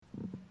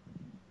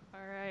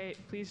All right,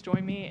 please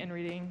join me in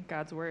reading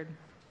God's Word.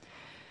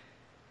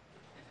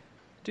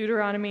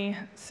 Deuteronomy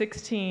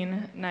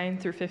 16, 9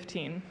 through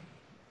 15.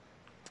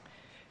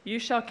 You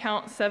shall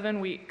count 7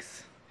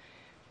 weeks.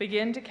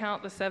 Begin to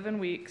count the 7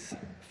 weeks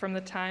from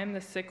the time the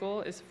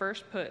sickle is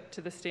first put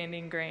to the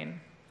standing grain.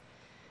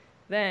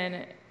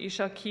 Then you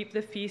shall keep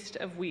the Feast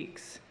of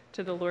Weeks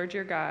to the Lord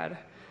your God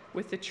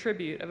with the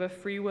tribute of a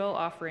freewill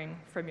offering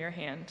from your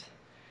hand,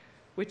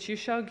 which you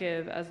shall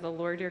give as the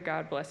Lord your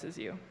God blesses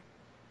you.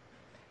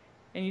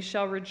 And you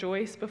shall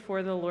rejoice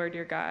before the Lord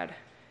your God,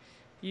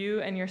 you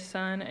and your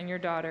son and your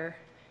daughter,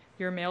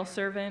 your male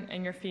servant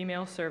and your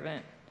female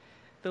servant,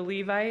 the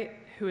Levite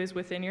who is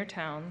within your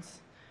towns,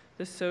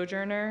 the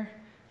sojourner,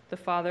 the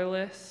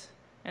fatherless,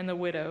 and the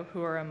widow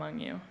who are among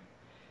you,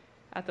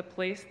 at the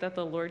place that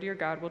the Lord your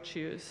God will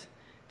choose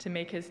to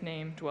make his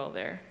name dwell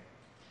there.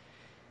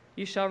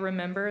 You shall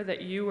remember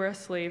that you were a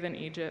slave in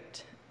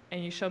Egypt,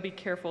 and you shall be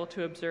careful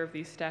to observe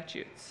these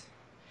statutes.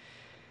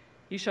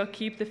 You shall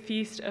keep the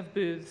Feast of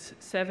Booths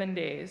 7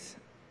 days,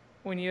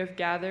 when you have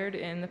gathered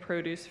in the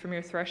produce from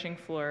your threshing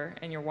floor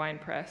and your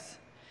winepress.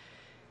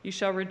 You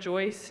shall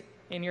rejoice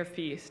in your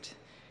feast,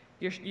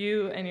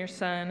 you and your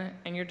son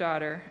and your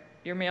daughter,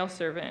 your male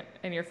servant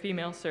and your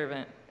female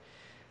servant,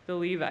 the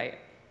Levite,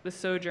 the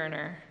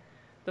sojourner,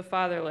 the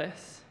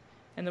fatherless,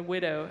 and the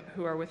widow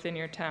who are within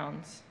your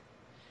towns.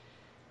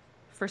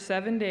 For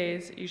 7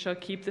 days you shall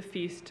keep the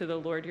feast to the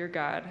Lord your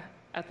God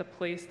at the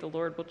place the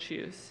Lord will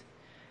choose,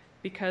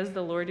 because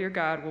the Lord your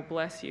God will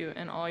bless you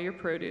in all your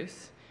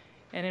produce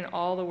and in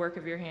all the work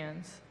of your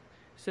hands,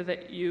 so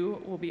that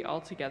you will be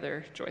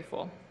altogether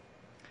joyful.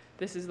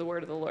 This is the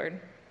word of the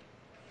Lord.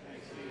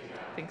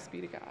 Thanks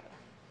be to God.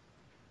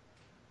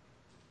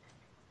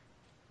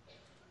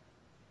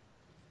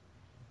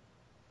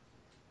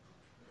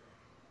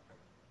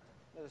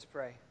 Let us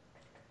pray.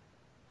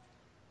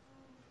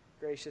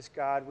 Gracious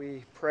God,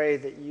 we pray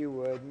that you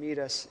would meet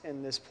us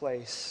in this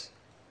place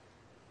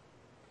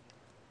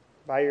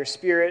by your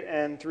Spirit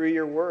and through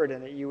your word,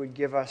 and that you would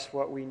give us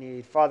what we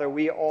need. Father,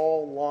 we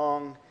all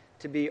long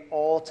to be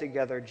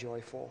altogether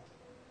joyful,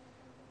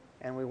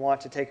 and we want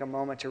to take a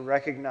moment to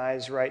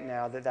recognize right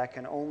now that that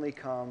can only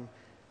come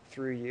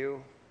through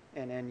you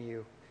and in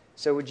you.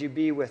 So would you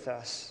be with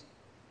us?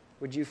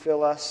 Would you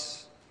fill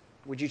us?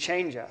 Would you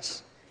change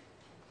us?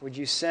 Would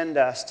you send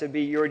us to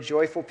be your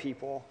joyful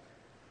people,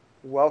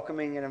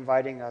 welcoming and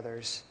inviting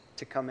others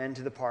to come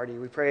into the party?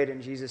 We pray it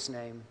in Jesus'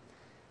 name.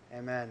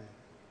 Amen.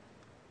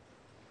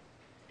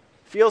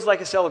 Feels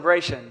like a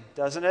celebration,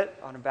 doesn't it,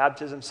 on a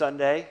Baptism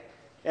Sunday?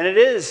 And it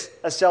is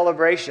a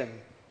celebration.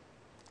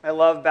 I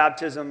love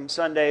Baptism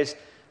Sundays.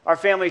 Our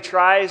family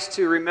tries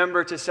to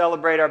remember to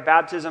celebrate our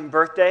baptism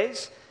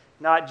birthdays,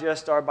 not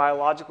just our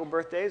biological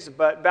birthdays,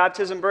 but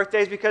baptism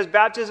birthdays, because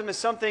baptism is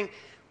something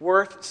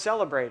worth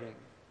celebrating.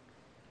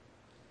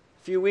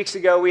 A few weeks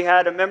ago, we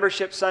had a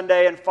membership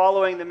Sunday, and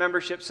following the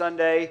membership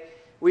Sunday,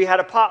 we had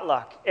a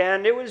potluck.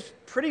 And it was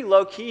pretty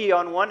low-key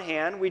on one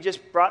hand. We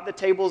just brought the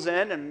tables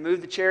in and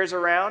moved the chairs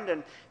around,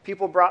 and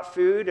people brought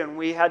food, and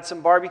we had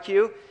some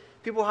barbecue.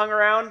 People hung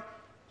around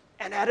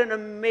and had an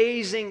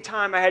amazing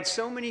time. I had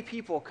so many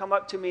people come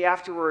up to me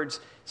afterwards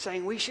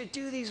saying, "We should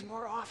do these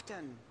more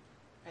often."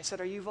 I said,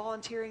 "Are you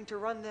volunteering to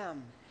run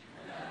them?"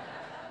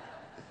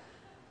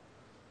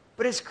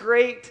 But it's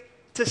great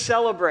to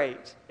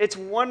celebrate. It's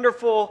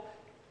wonderful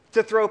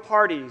to throw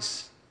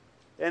parties.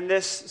 In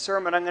this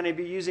sermon, I'm going to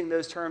be using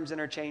those terms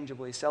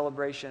interchangeably,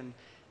 celebration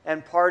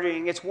and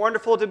partying. It's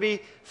wonderful to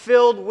be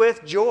filled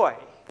with joy.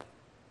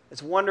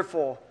 It's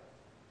wonderful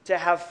to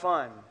have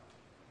fun.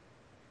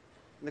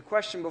 And the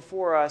question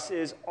before us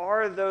is,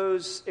 are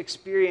those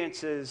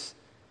experiences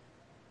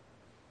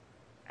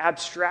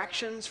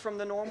abstractions from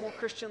the normal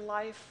Christian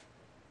life,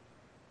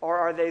 or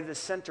are they the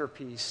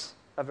centerpiece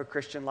of a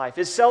Christian life?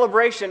 Is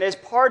celebration, is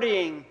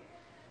partying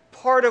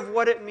part of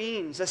what it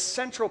means, a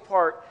central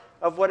part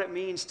of what it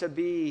means to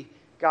be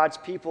God's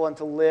people and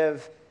to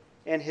live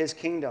in his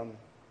kingdom?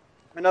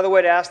 Another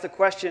way to ask the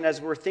question as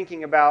we're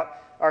thinking about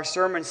our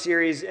sermon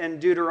series in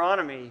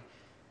Deuteronomy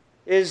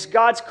is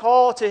God's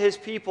call to his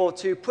people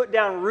to put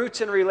down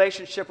roots in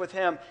relationship with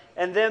him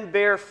and then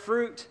bear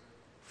fruit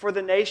for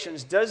the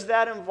nations. Does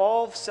that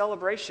involve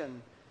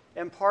celebration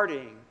and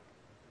partying?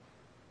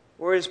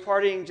 Or is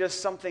partying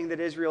just something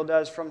that Israel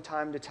does from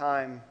time to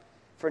time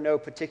for no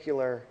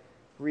particular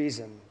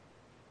reason?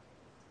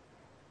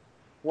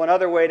 One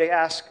other way to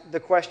ask the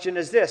question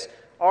is this: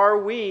 are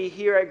we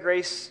here at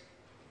Grace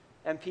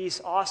and Peace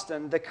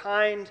Austin the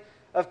kind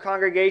of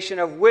congregation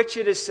of which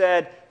it is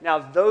said, now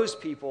those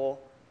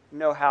people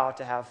know how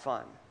to have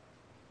fun?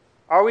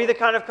 Are we the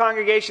kind of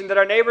congregation that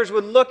our neighbors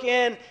would look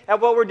in at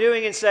what we're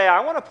doing and say, I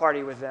want to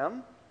party with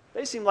them?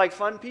 They seem like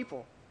fun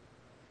people.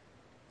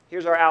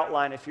 Here's our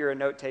outline if you're a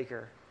note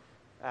taker.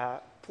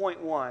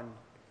 Point 1,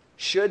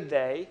 should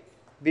they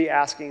be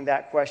asking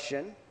that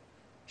question?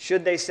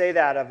 Should they say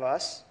that of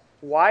us?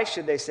 Why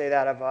should they say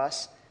that of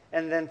us?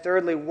 And then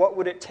thirdly, what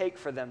would it take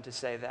for them to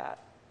say that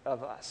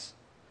of us?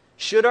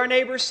 Should our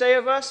neighbors say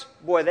of us,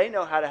 boy, they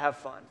know how to have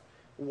fun?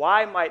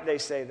 Why might they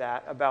say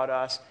that about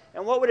us?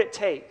 And what would it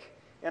take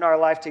in our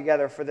life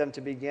together for them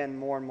to begin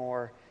more and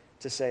more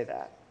to say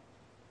that?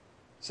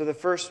 So the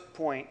first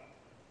point,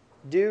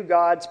 do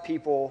God's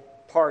people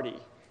party?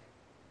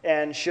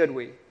 And should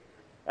we?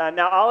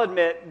 Now, I'll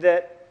admit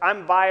that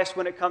I'm biased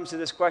when it comes to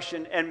this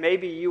question, and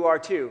maybe you are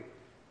too,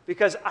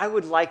 because I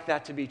would like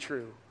that to be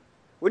true.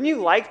 Wouldn't you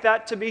like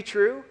that to be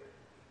true?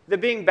 That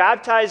being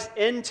baptized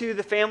into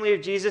the family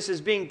of Jesus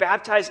is being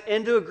baptized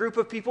into a group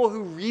of people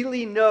who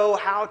really know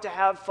how to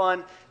have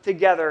fun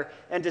together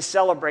and to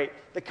celebrate.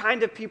 The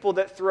kind of people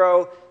that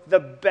throw the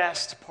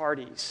best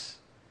parties.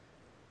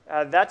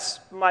 That's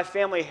my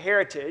family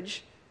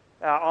heritage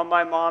on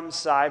my mom's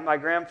side. My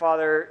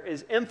grandfather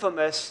is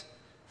infamous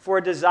for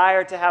a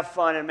desire to have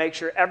fun and make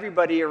sure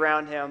everybody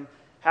around him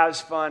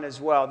has fun as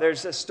well.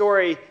 There's a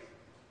story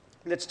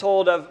that's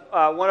told of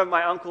one of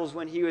my uncles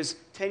when he was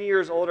 10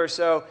 years old or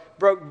so,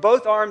 broke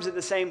both arms at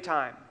the same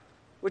time,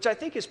 which I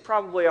think is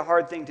probably a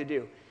hard thing to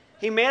do.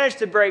 He managed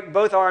to break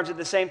both arms at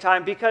the same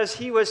time because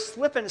he was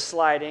slip and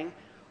sliding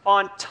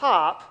on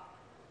top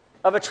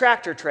of a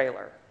tractor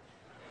trailer.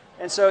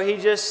 And so he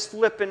just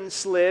slip and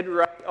slid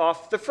right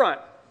off the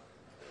front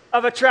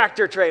of a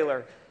tractor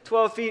trailer,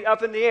 12 feet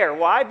up in the air.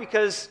 Why?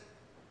 Because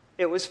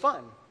it was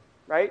fun,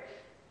 right?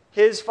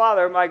 His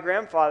father, my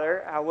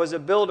grandfather, was a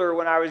builder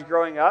when I was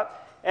growing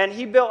up, and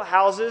he built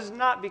houses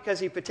not because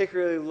he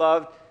particularly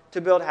loved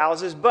to build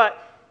houses,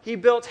 but he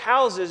built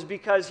houses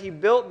because he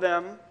built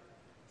them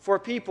for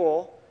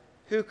people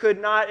who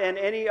could not in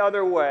any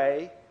other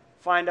way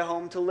find a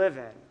home to live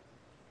in.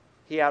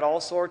 He had all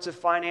sorts of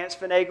finance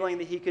finagling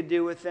that he could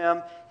do with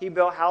them. He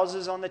built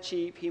houses on the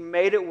cheap. He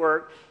made it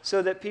work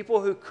so that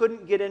people who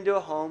couldn't get into a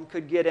home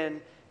could get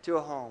into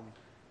a home.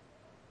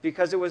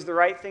 Because it was the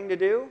right thing to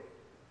do?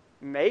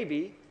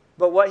 Maybe.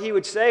 But what he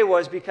would say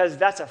was because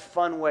that's a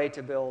fun way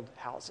to build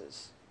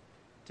houses,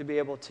 to be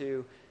able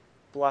to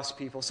bless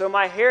people. So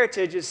my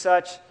heritage is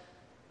such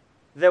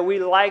that we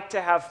like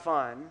to have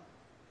fun,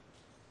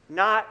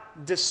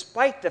 not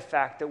despite the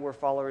fact that we're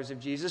followers of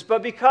Jesus,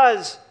 but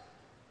because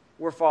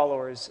we're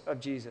followers of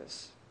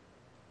Jesus.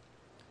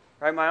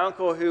 Right? My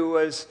uncle, who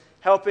was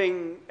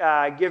helping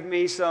give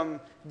me some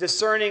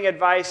discerning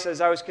advice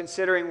as I was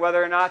considering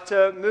whether or not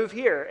to move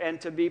here and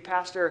to be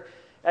pastor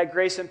at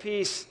Grace and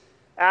Peace,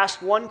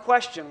 asked one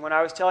question when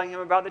I was telling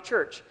him about the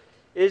church.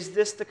 Is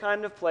this the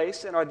kind of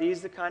place and are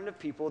these the kind of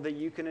people that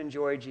you can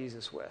enjoy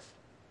Jesus with?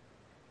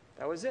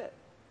 That was it.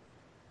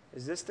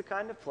 Is this the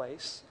kind of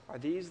place? Are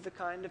these the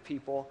kind of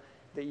people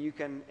that you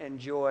can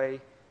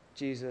enjoy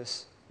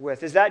Jesus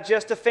with? Is that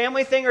just a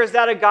family thing or is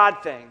that a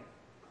God thing?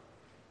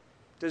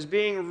 Does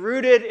being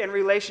rooted in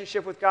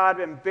relationship with God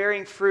and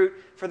bearing fruit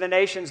for the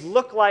nations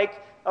look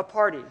like a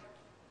party?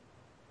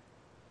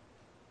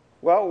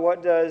 Well,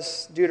 what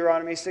does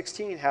Deuteronomy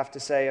 16 have to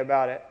say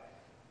about it?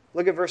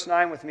 Look at verse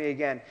 9 with me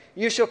again.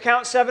 You shall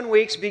count 7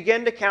 weeks,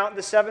 begin to count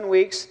the 7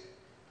 weeks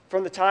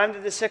from the time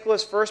that the sickle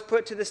is first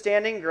put to the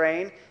standing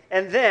grain,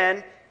 and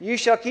then you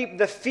shall keep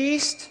the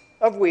feast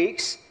of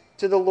weeks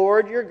to the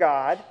Lord your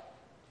God,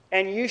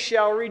 and you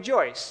shall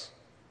rejoice.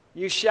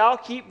 You shall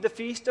keep the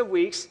feast of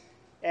weeks,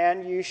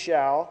 and you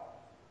shall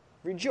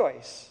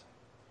rejoice.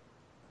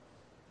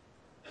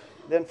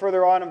 Then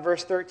further on in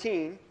verse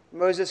 13,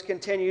 Moses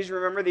continues.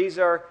 Remember, these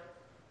are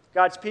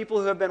God's people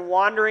who have been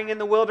wandering in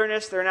the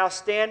wilderness. They're now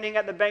standing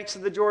at the banks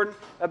of the Jordan,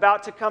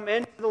 about to come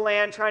into the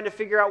land, trying to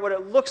figure out what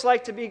it looks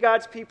like to be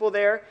God's people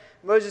there.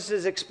 Moses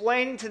is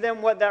explaining to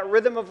them what that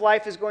rhythm of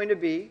life is going to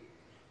be.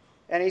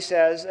 And he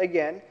says,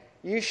 again,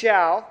 you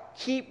shall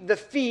keep the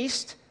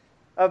feast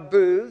of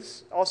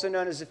booths, also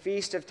known as the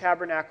Feast of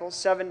Tabernacles,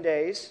 7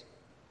 days,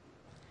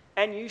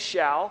 and you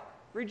shall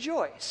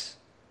rejoice.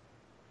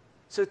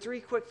 So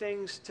 3 quick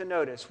things to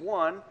notice.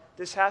 1,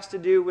 this has to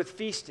do with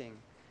feasting.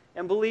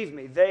 And believe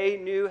me, they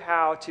knew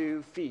how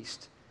to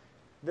feast.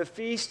 The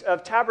Feast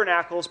of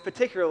Tabernacles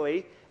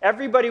particularly,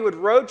 everybody would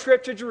road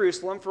trip to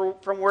Jerusalem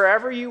from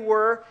wherever you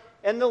were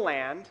in the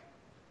land.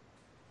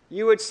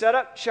 You would set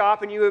up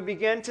shop and you would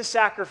begin to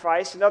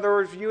sacrifice. In other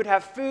words, you would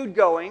have food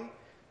going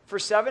for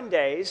 7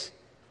 days.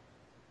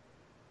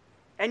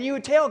 And you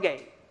would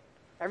tailgate.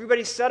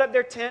 Everybody set up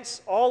their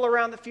tents all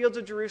around the fields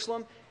of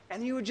Jerusalem,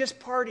 and you would just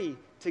party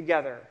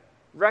together,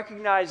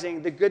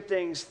 recognizing the good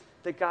things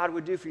that God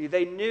would do for you.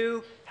 They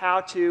knew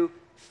how to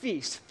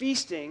feast.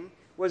 Feasting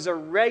was a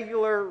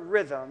regular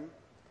rhythm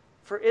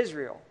for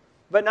Israel.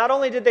 But not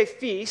only did they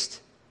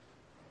feast,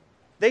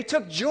 they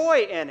took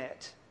joy in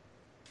it.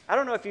 I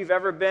don't know if you've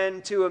ever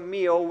been to a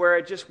meal where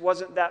it just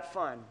wasn't that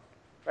fun.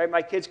 Right?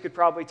 My kids could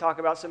probably talk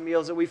about some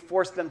meals that we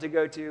forced them to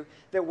go to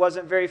that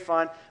wasn't very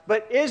fun.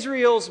 But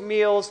Israel's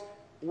meals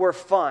were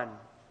fun.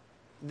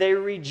 They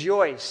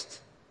rejoiced.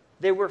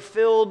 They were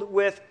filled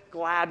with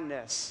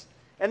gladness.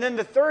 And then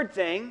the third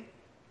thing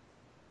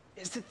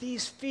is that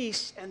these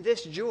feasts and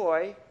this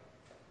joy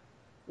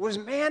was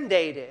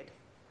mandated.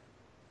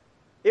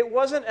 It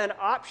wasn't an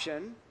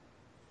option.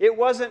 It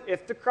wasn't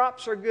if the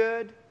crops are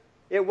good.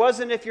 It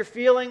wasn't if you're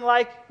feeling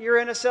like you're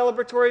in a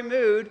celebratory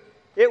mood.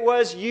 It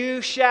was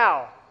you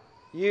shall.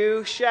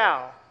 You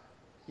shall.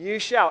 You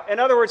shall. In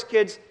other words,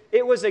 kids,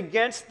 it was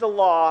against the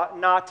law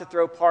not to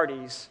throw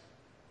parties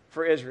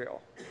for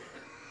Israel.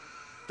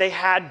 They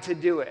had to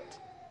do it.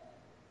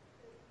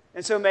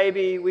 And so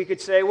maybe we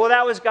could say, well,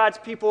 that was God's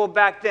people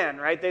back then,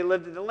 right? They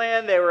lived in the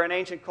land, they were an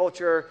ancient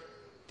culture.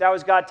 That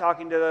was God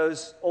talking to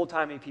those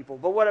old-timey people.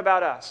 But what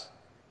about us?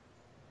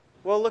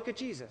 Well, look at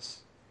Jesus,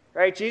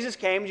 right? Jesus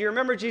came. Do you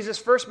remember Jesus'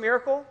 first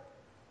miracle?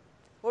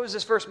 What was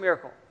his first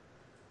miracle?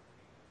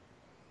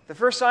 The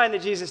first sign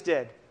that Jesus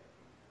did.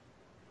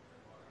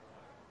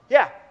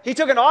 Yeah, he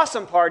took an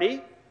awesome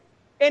party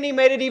and he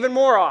made it even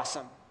more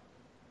awesome,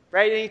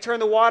 right? And he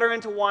turned the water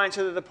into wine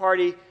so that the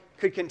party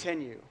could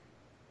continue.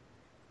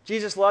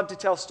 Jesus loved to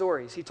tell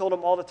stories. He told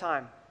them all the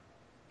time.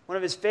 One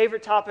of his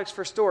favorite topics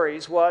for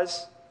stories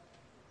was,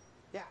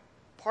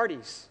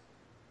 parties.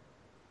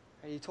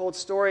 He told a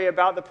story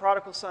about the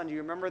prodigal son. Do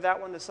you remember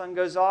that one? The son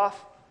goes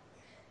off.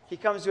 He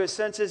comes to his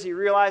senses. He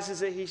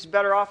realizes that he's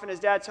better off in his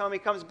dad's home. He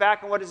comes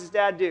back, and what does his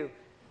dad do?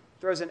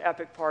 Throws an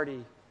epic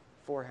party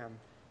for him.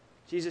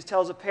 Jesus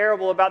tells a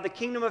parable about the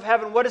kingdom of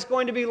heaven, what it's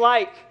going to be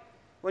like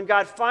when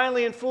God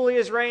finally and fully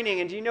is reigning.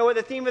 And do you know what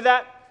the theme of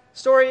that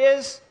story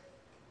is?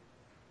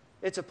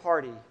 It's a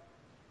party.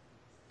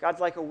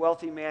 God's like a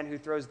wealthy man who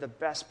throws the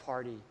best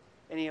party,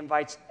 and he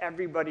invites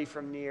everybody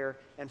from near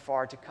and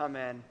far to come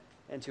in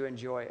and to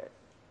enjoy it.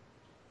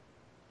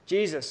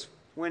 Jesus,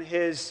 when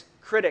his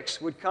critics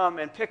would come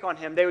and pick on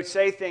him, they would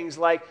say things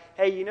like,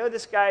 hey, you know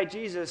this guy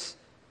Jesus,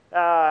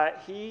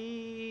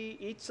 he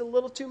eats a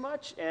little too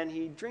much, and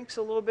he drinks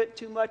a little bit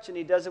too much, and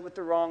he does it with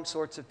the wrong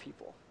sorts of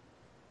people.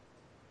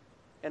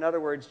 In other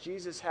words,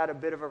 Jesus had a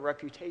bit of a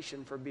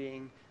reputation for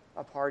being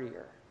a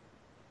partier.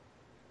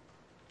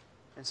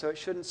 And so it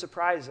shouldn't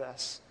surprise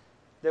us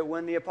that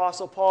when the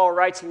Apostle Paul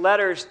writes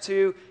letters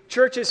to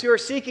churches who are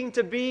seeking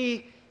to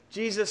be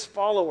Jesus'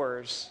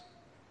 followers,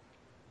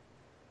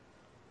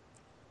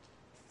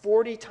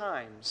 40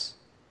 times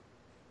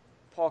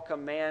Paul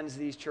commands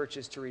these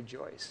churches to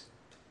rejoice.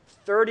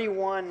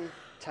 31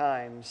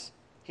 times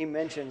he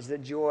mentions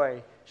that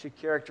joy should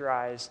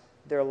characterize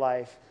their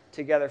life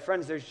together.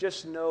 Friends, there's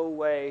just no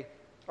way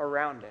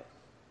around it.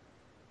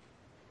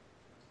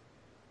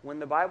 When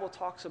the Bible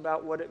talks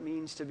about what it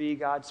means to be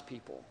God's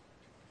people,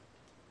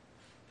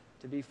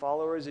 to be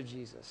followers of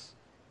Jesus,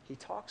 he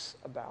talks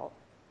about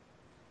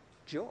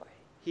joy.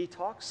 He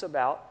talks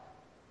about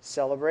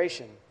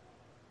celebration.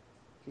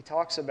 He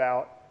talks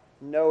about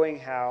knowing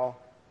how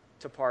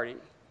to party.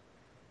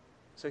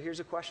 So here's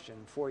a question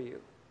for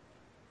you.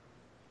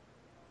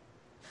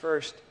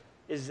 First,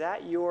 is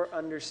that your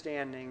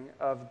understanding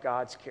of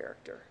God's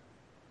character?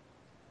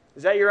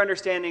 Is that your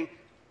understanding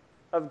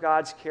of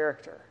God's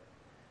character?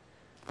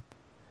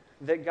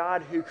 That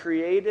God, who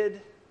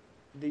created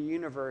the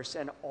universe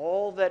and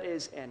all that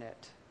is in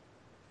it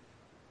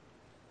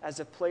as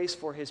a place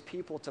for his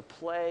people to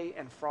play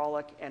and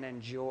frolic and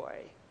enjoy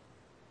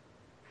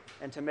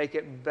and to make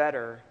it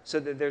better so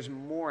that there's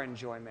more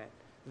enjoyment,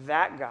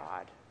 that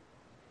God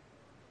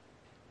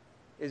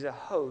is a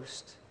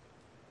host,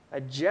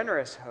 a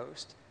generous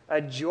host, a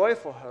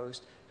joyful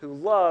host who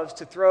loves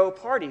to throw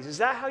parties. Is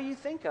that how you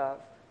think of?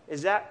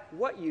 Is that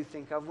what you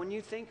think of when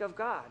you think of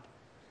God,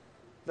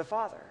 the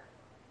Father?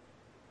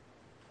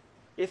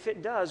 If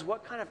it does,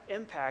 what kind of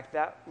impact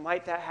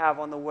might that have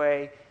on the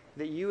way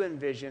that you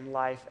envision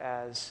life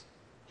as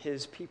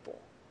his people?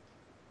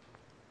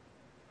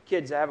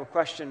 Kids, I have a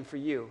question for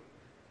you.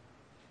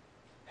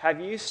 Have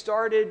you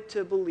started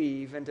to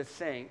believe and to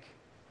think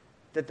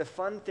that the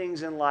fun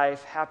things in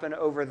life happen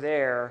over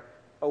there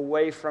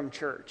away from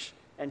church,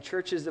 and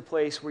church is the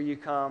place where you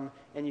come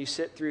and you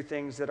sit through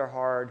things that are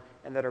hard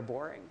and that are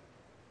boring?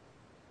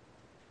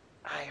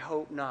 I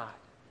hope not.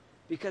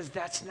 Because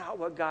that's not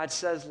what God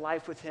says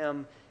life with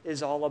him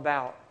is all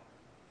about.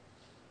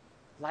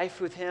 Life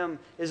with him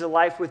is a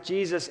life with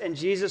Jesus, and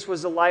Jesus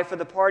was the life of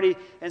the party,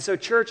 and so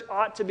church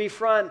ought to be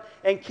fun.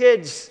 And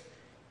kids,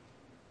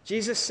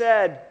 Jesus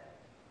said,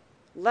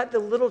 let the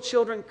little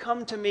children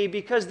come to me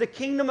because the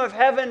kingdom of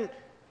heaven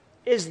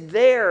is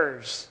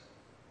theirs.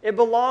 It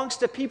belongs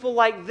to people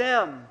like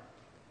them.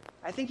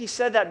 I think he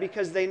said that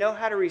because they know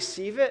how to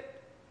receive it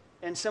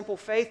in simple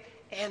faith,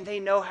 and they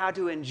know how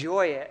to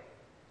enjoy it.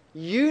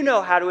 You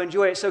know how to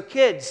enjoy it. So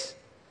kids,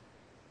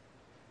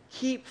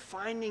 keep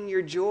finding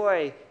your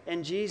joy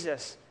in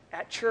Jesus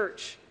at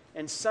church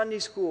and Sunday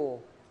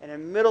school and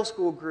in middle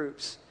school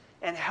groups,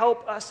 and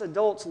help us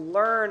adults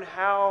learn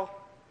how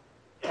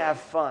to have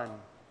fun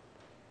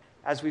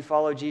as we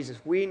follow Jesus.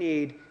 We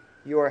need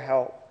your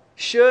help.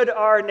 Should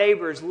our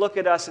neighbors look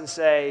at us and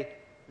say,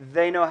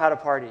 they know how to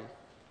party?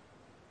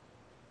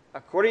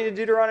 According to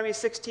Deuteronomy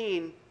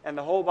 16 and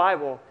the whole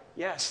Bible,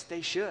 yes,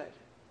 they should.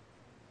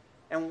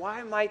 And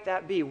why might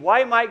that be?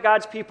 Why might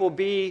God's people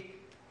be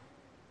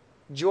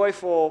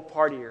joyful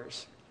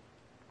partiers?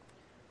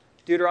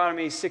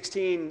 Deuteronomy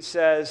 16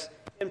 says,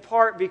 in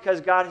part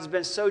because God has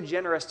been so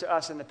generous to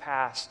us in the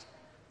past,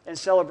 and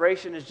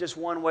celebration is just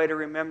one way to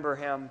remember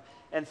him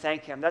and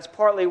thank him. That's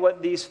partly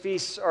what these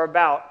feasts are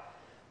about.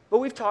 But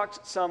we've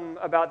talked some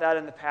about that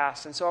in the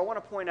past, and so I want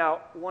to point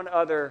out one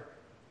other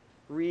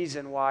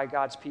reason why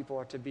God's people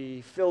are to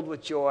be filled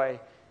with joy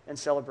and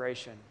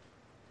celebration.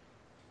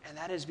 And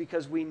that is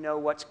because we know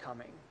what's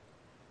coming.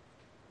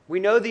 We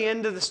know the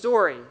end of the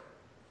story.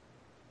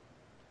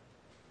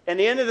 And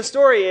the end of the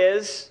story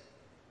is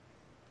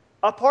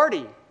a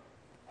party.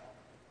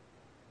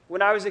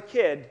 When I was a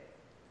kid,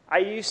 I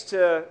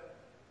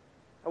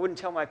wouldn't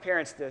tell my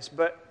parents this,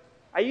 but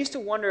I used to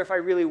wonder if I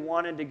really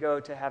wanted to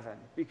go to heaven,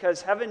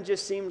 because heaven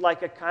just seemed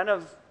like a kind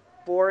of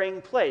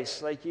boring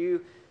place. Like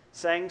you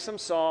sang some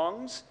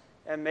songs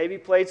and maybe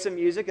played some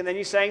music, and then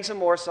you sang some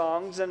more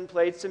songs and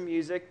played some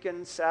music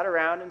and sat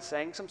around and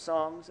sang some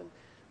songs and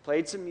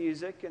played some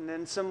music and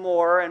then some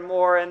more,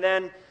 and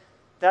then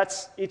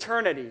that's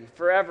eternity,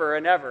 forever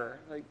and ever.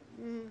 Like,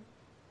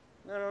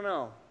 I don't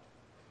know.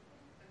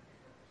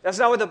 That's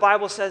not what the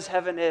Bible says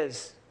heaven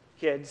is,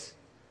 kids.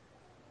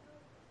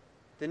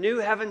 The new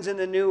heavens and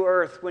the new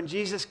earth, when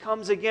Jesus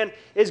comes again,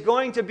 is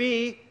going to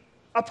be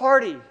a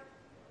party.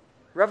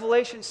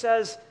 Revelation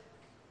says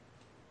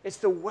it's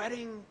the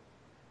wedding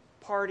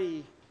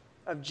party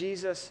of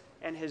Jesus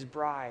and his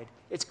bride.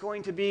 It's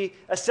going to be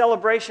a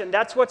celebration.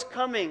 That's what's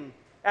coming.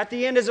 At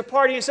the end is a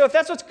party. And so if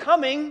that's what's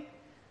coming,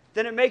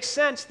 then it makes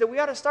sense that we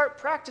ought to start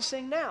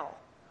practicing now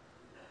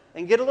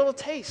and get a little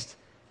taste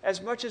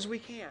as much as we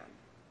can.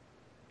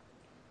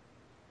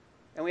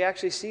 And we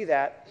actually see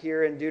that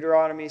here in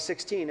Deuteronomy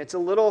 16. It's a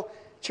little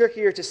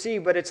trickier to see,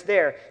 but it's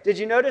there. Did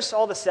you notice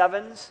all the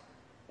sevens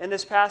in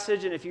this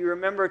passage? And if you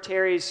remember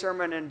Terry's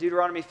sermon in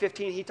Deuteronomy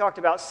 15, he talked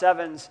about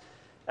sevens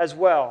as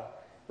well,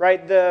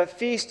 right? The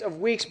Feast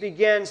of Weeks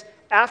begins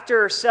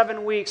after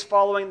 7 weeks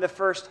following the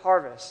first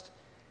harvest.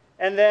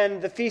 And then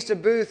the Feast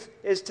of Booths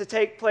is to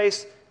take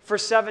place for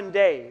 7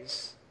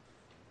 days.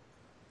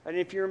 And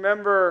if you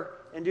remember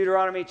in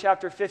Deuteronomy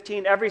chapter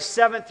 15, every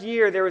 7th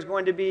year there was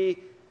going to be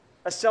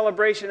a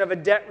celebration of a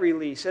debt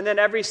release. And then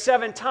every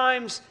 7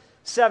 times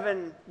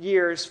 7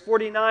 years,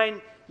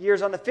 49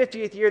 years, on the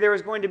 50th year, there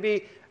was going to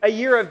be a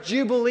year of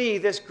Jubilee,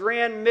 this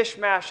grand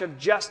mishmash of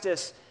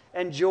justice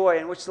and joy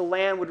in which the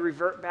land would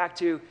revert back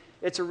to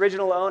its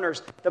original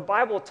owners. The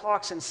Bible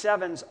talks in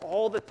sevens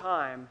all the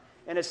time,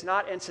 and it's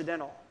not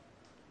incidental.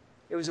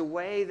 It was a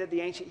way that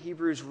the ancient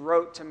Hebrews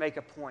wrote to make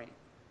a point.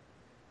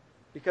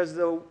 Because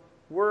the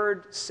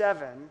word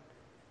seven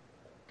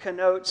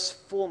connotes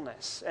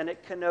fullness, and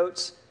it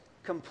connotes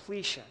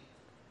completion.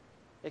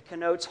 It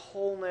connotes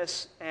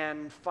wholeness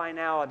and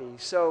finality.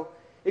 So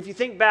if you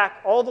think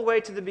back all the way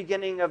to the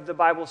beginning of the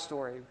Bible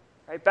story,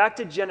 right, back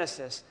to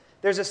Genesis,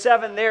 there's a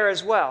 7 there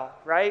as well,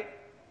 right?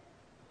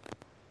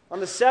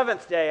 On the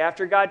 7th day,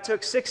 after God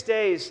took 6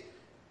 days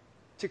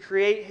to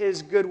create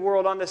his good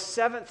world, on the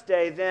 7th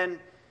day, then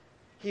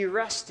he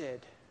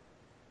rested.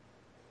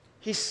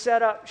 He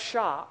set up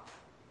shop,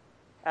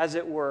 as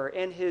it were,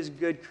 in his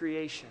good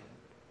creation.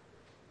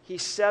 He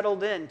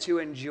settled in to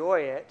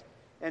enjoy it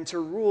and to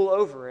rule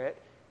over it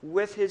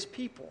with his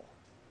people.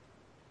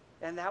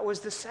 And that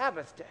was the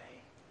Sabbath day,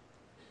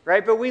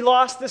 right? But we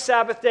lost the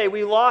Sabbath day.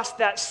 We lost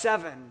that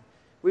 7.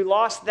 We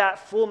lost that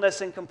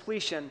fullness and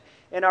completion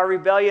in our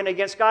rebellion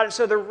against God. And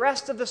so the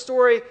rest of the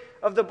story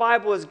of the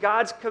Bible is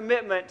God's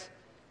commitment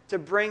to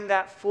bring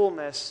that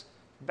fullness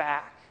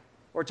back,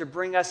 or to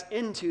bring us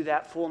into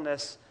that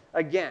fullness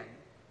again,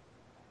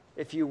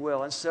 if you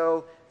will. And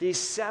so these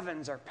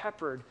 7s are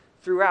peppered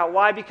throughout.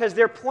 Why? Because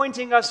they're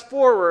pointing us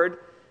forward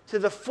to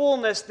the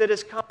fullness that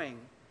is coming,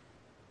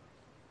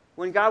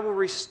 when God will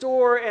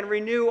restore and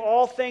renew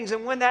all things.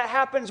 And when that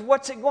happens,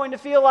 what's it going to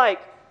feel like?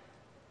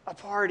 A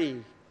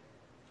party.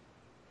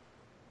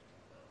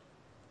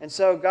 And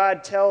so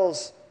God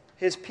tells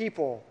his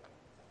people,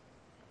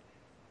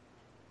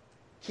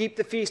 keep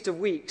the Feast of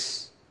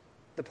Weeks,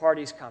 the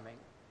party's coming.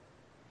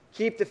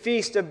 Keep the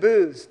Feast of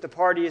Booths, the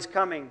party is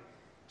coming.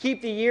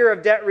 Keep the year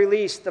of debt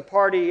release, the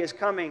party is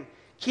coming.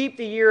 Keep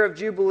the year of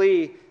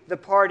Jubilee, the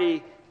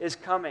party is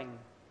coming.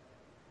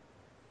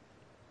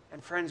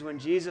 And friends, when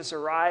Jesus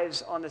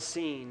arrives on the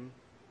scene,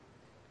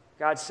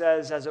 God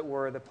says, as it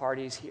were, the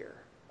party's here.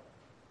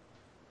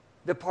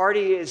 The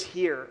party is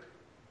here.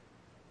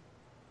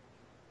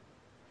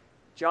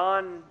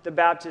 John the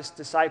Baptist's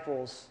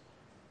disciples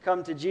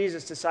come to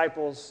Jesus'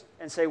 disciples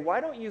and say, why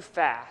don't you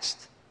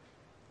fast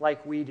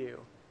like we do?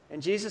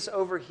 And Jesus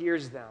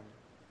overhears them.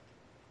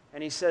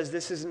 And he says,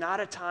 this is not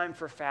a time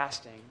for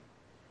fasting,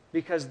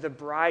 because the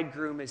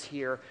bridegroom is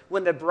here.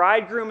 When the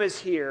bridegroom is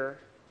here,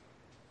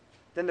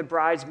 then the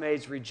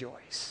bridesmaids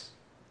rejoice.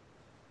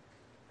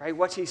 Right?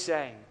 What's he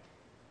saying?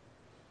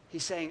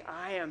 He's saying,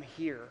 I am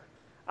here.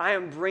 I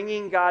am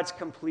bringing God's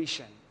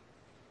completion.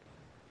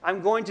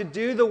 I'm going to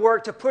do the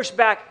work to push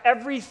back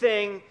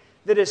everything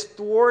that is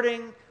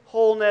thwarting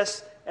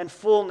wholeness and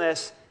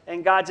fullness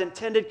and God's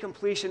intended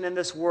completion in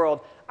this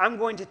world. I'm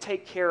going to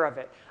take care of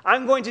it.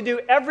 I'm going to do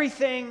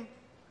everything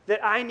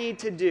that I need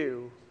to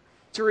do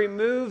to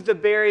remove the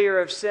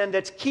barrier of sin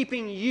that's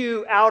keeping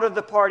you out of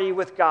the party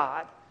with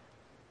God.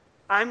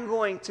 I'm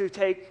going to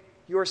take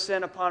your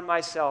sin upon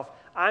myself.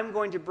 I'm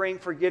going to bring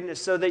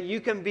forgiveness so that you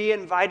can be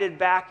invited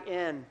back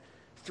in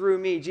through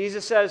me.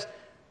 Jesus says,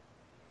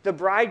 the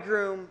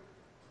bridegroom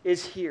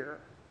is here.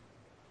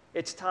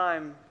 It's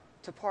time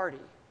to party.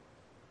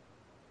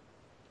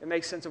 It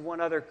makes sense of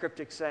one other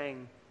cryptic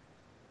saying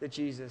that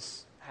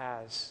Jesus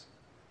has.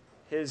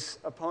 His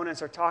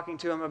opponents are talking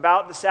to him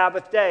about the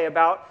Sabbath day,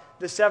 about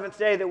the seventh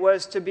day that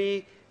was to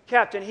be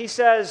kept. And he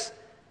says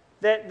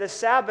that the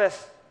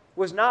Sabbath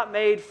was not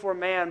made for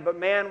man, but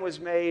man was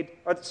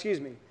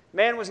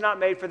not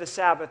made for the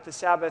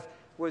Sabbath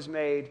was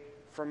made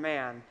for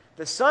man.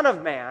 The Son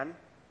of Man,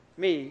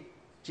 me,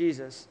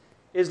 Jesus,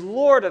 is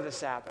Lord of the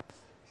Sabbath.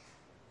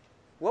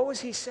 What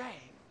was he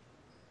saying?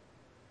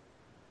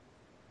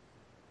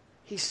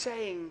 He's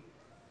saying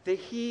that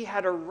he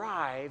had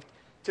arrived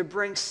to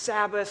bring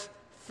Sabbath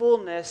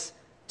fullness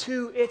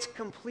to its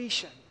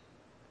completion.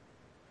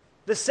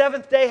 The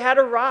seventh day had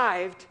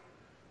arrived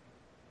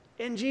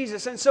in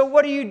Jesus. And so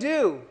what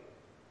do?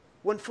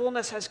 When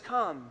fullness has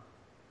come?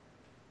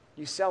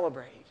 You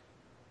celebrate.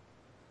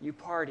 You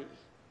party.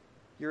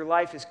 Your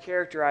life is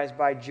characterized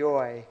by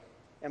joy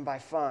and by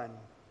fun.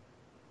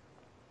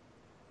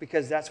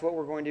 Because that's what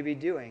we're going to be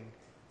doing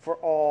for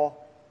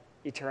all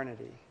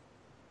eternity.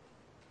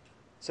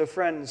 So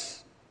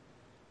friends,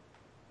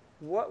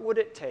 what would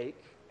it take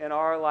in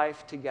our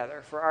life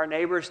together for our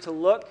neighbors to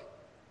look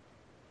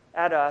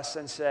at us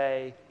and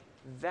say,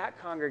 that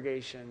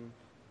congregation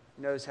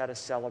knows how to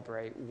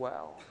celebrate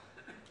well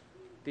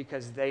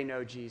because they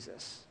know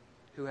Jesus,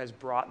 who has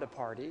brought the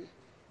party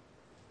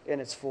in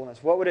its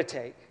fullness? What would it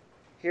take?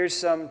 Here's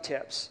some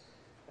tips.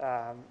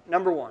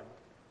 Number one,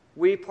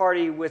 we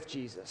party with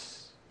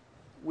Jesus.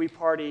 We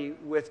party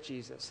with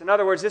Jesus. In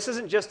other words, this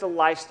isn't just a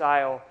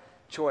lifestyle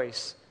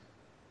choice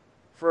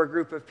for a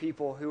group of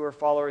people who are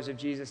followers of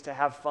Jesus to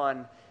have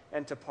fun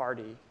and to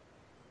party.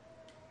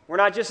 We're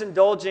not just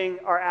indulging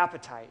our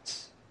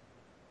appetites.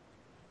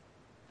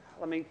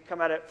 Let me come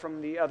at it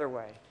from the other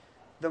way.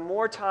 The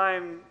more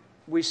time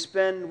we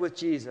spend with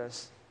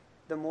Jesus,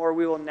 the more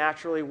we will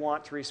naturally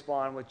want to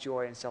respond with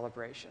joy and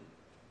celebration.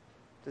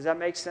 Does that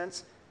make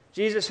sense?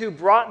 Jesus, who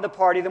brought the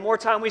party, the more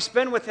time we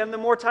spend with him, the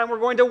more time we're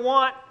going to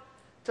want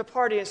to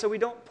party. And so we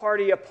don't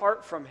party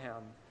apart from him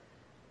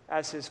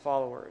as his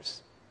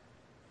followers.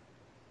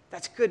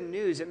 That's good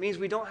news. It means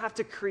we don't have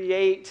to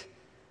create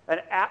an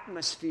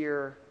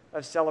atmosphere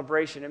of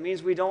celebration. It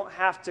means we don't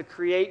have to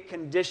create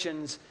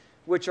conditions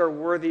which are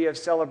worthy of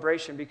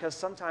celebration, because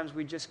sometimes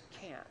we just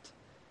can't.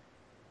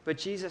 But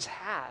Jesus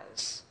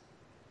has.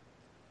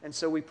 And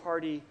so we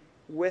party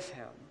with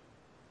him.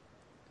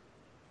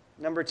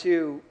 Number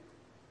two,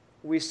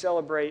 we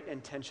celebrate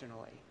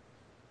intentionally.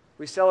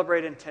 We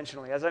celebrate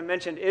intentionally. As I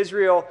mentioned,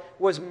 Israel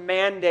was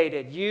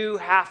mandated. You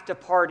have to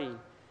party.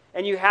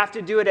 And you have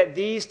to do it at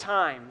these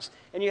times.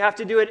 And you have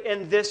to do it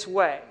in this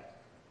way.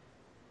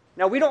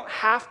 Now, we don't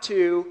have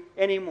to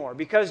anymore.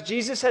 Because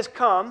Jesus has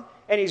come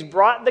and he's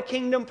brought the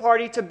kingdom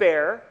party to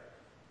bear,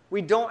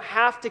 we don't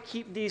have to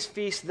keep these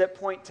feasts that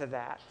point to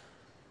that.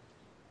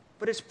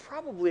 But it's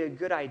probably a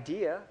good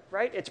idea,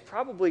 right? It's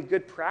probably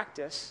good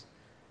practice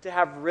to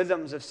have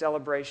rhythms of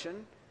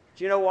celebration.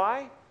 Do you know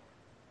why?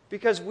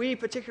 Because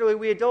particularly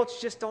we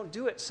adults, just don't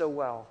do it so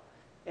well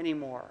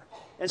anymore.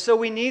 And so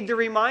we need the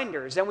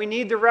reminders, and we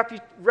need the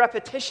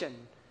repetition.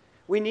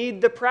 We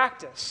need the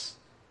practice.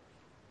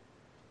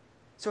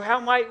 So how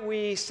might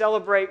we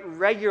celebrate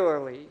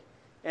regularly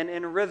and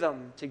in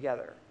rhythm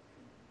together?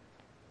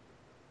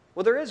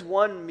 Well, there is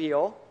one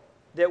meal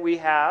that we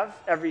have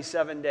every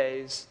 7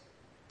 days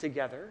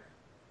together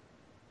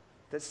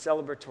that's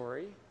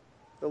celebratory.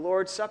 The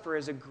Lord's Supper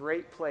is a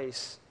great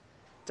place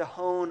to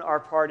hone our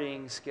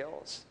partying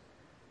skills.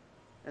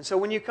 And so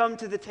when you come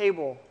to the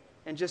table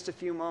in just a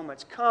few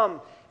moments,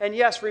 come and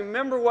yes,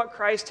 remember what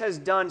Christ has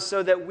done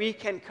so that we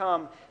can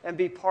come and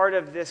be part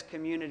of this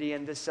community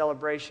and this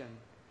celebration.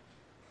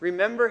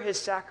 Remember his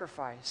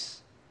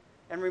sacrifice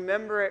and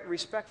remember it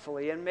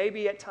respectfully and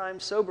maybe at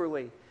times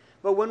soberly.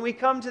 But when we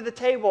come to the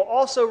table,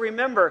 also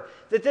remember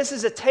that this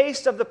is a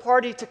taste of the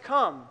party to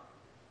come.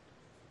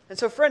 And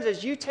so friends,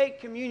 as you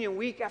take communion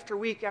week after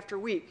week after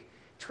week,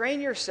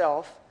 train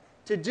yourself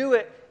to do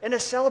it in a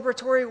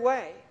celebratory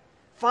way.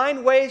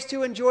 Find ways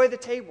to enjoy the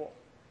table.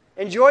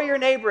 Enjoy your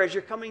neighbor as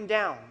you're coming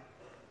down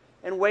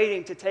and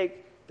waiting to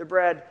take the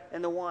bread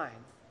and the wine.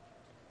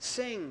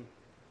 Sing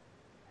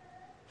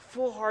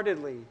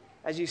full-heartedly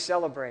as you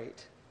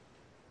celebrate.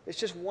 It's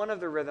just one of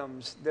the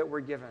rhythms that we're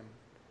given.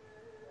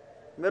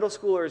 Middle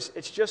schoolers,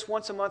 it's just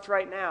once a month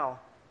right now.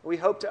 We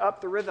hope to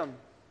up the rhythm.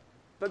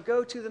 But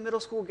go to the middle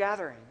school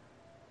gathering.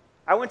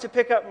 I went to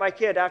pick up my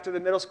kid after the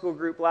middle school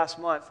group last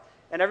month,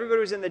 and everybody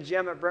was in the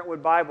gym at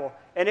Brentwood Bible,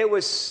 and it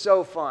was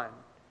so fun.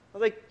 I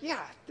was like,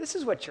 yeah, this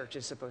is what church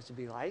is supposed to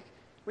be like.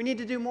 We need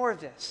to do more of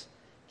this.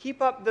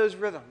 Keep up those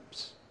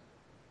rhythms.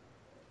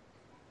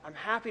 I'm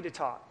happy to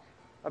talk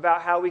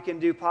about how we can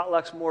do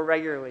potlucks more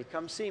regularly.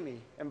 Come see me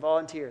and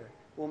volunteer.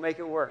 We'll make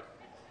it work.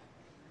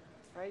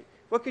 Right?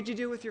 What could you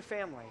do with your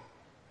family?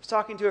 I was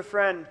talking to a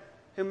friend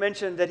who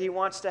mentioned that he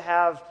wants to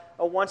have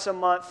a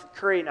once-a-month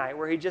curry night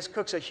where he just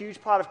cooks a huge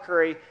pot of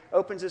curry,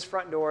 opens his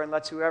front door, and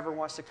lets whoever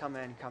wants to come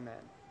in, come in.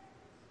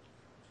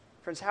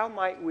 Friends, how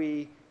might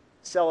we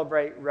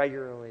celebrate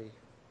regularly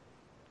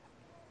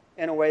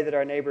in a way that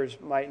our neighbors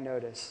might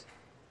notice.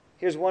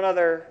 Here's one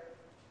other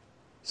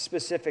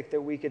specific that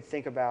we could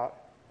think about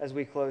as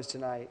we close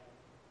tonight.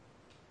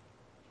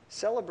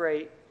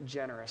 Celebrate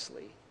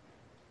generously.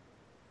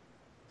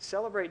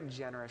 Celebrate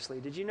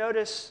generously. Did you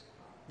notice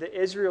that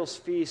Israel's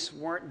feasts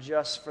weren't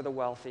just for the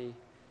wealthy?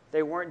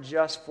 They weren't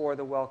just for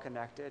the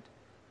well-connected.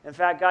 In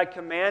fact, God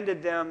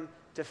commanded them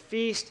to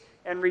feast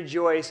and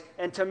rejoice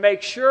and to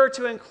make sure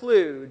to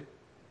include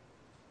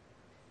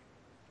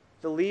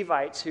the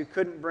Levites who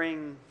couldn't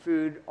bring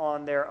food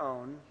on their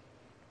own,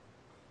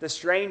 the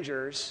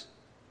strangers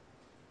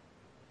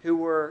who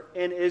were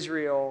in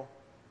Israel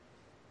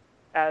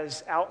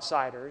as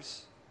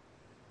outsiders,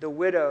 the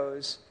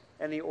widows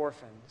and the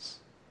orphans.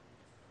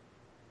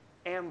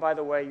 And, by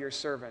the way, your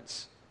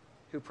servants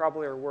who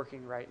probably are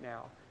working right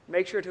now.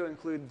 Make sure to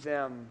include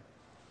them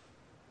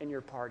in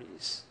your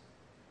parties.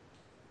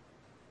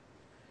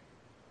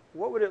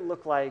 What would it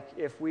look like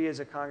if we as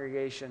a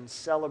congregation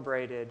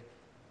celebrated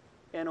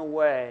in a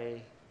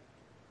way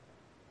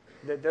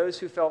that those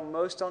who felt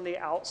most on the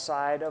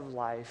outside of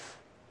life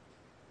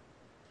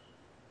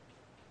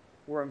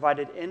were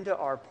invited into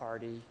our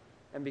party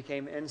and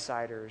became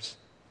insiders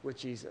with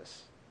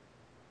Jesus?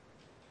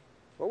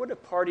 What would a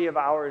party of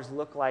ours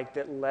look like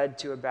that led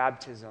to a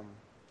baptism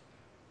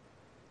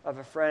of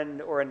a friend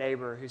or a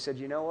neighbor who said,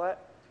 you know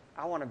what?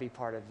 I want to be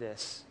part of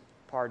this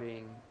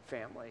partying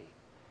family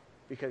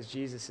because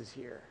Jesus is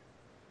here.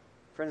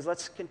 Friends,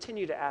 let's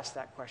continue to ask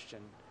that question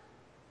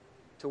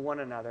to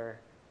one another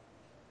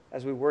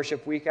as we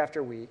worship week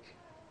after week.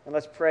 And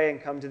let's pray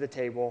and come to the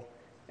table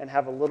and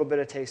have a little bit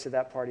of taste of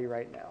that party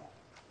right now.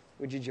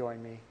 Would you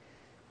join me?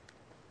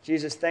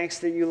 Jesus, thanks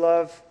that you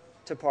love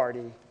to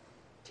party.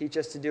 Teach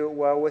us to do it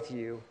well with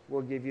you.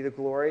 We'll give you the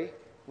glory.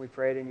 We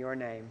pray it in your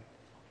name.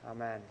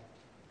 Amen.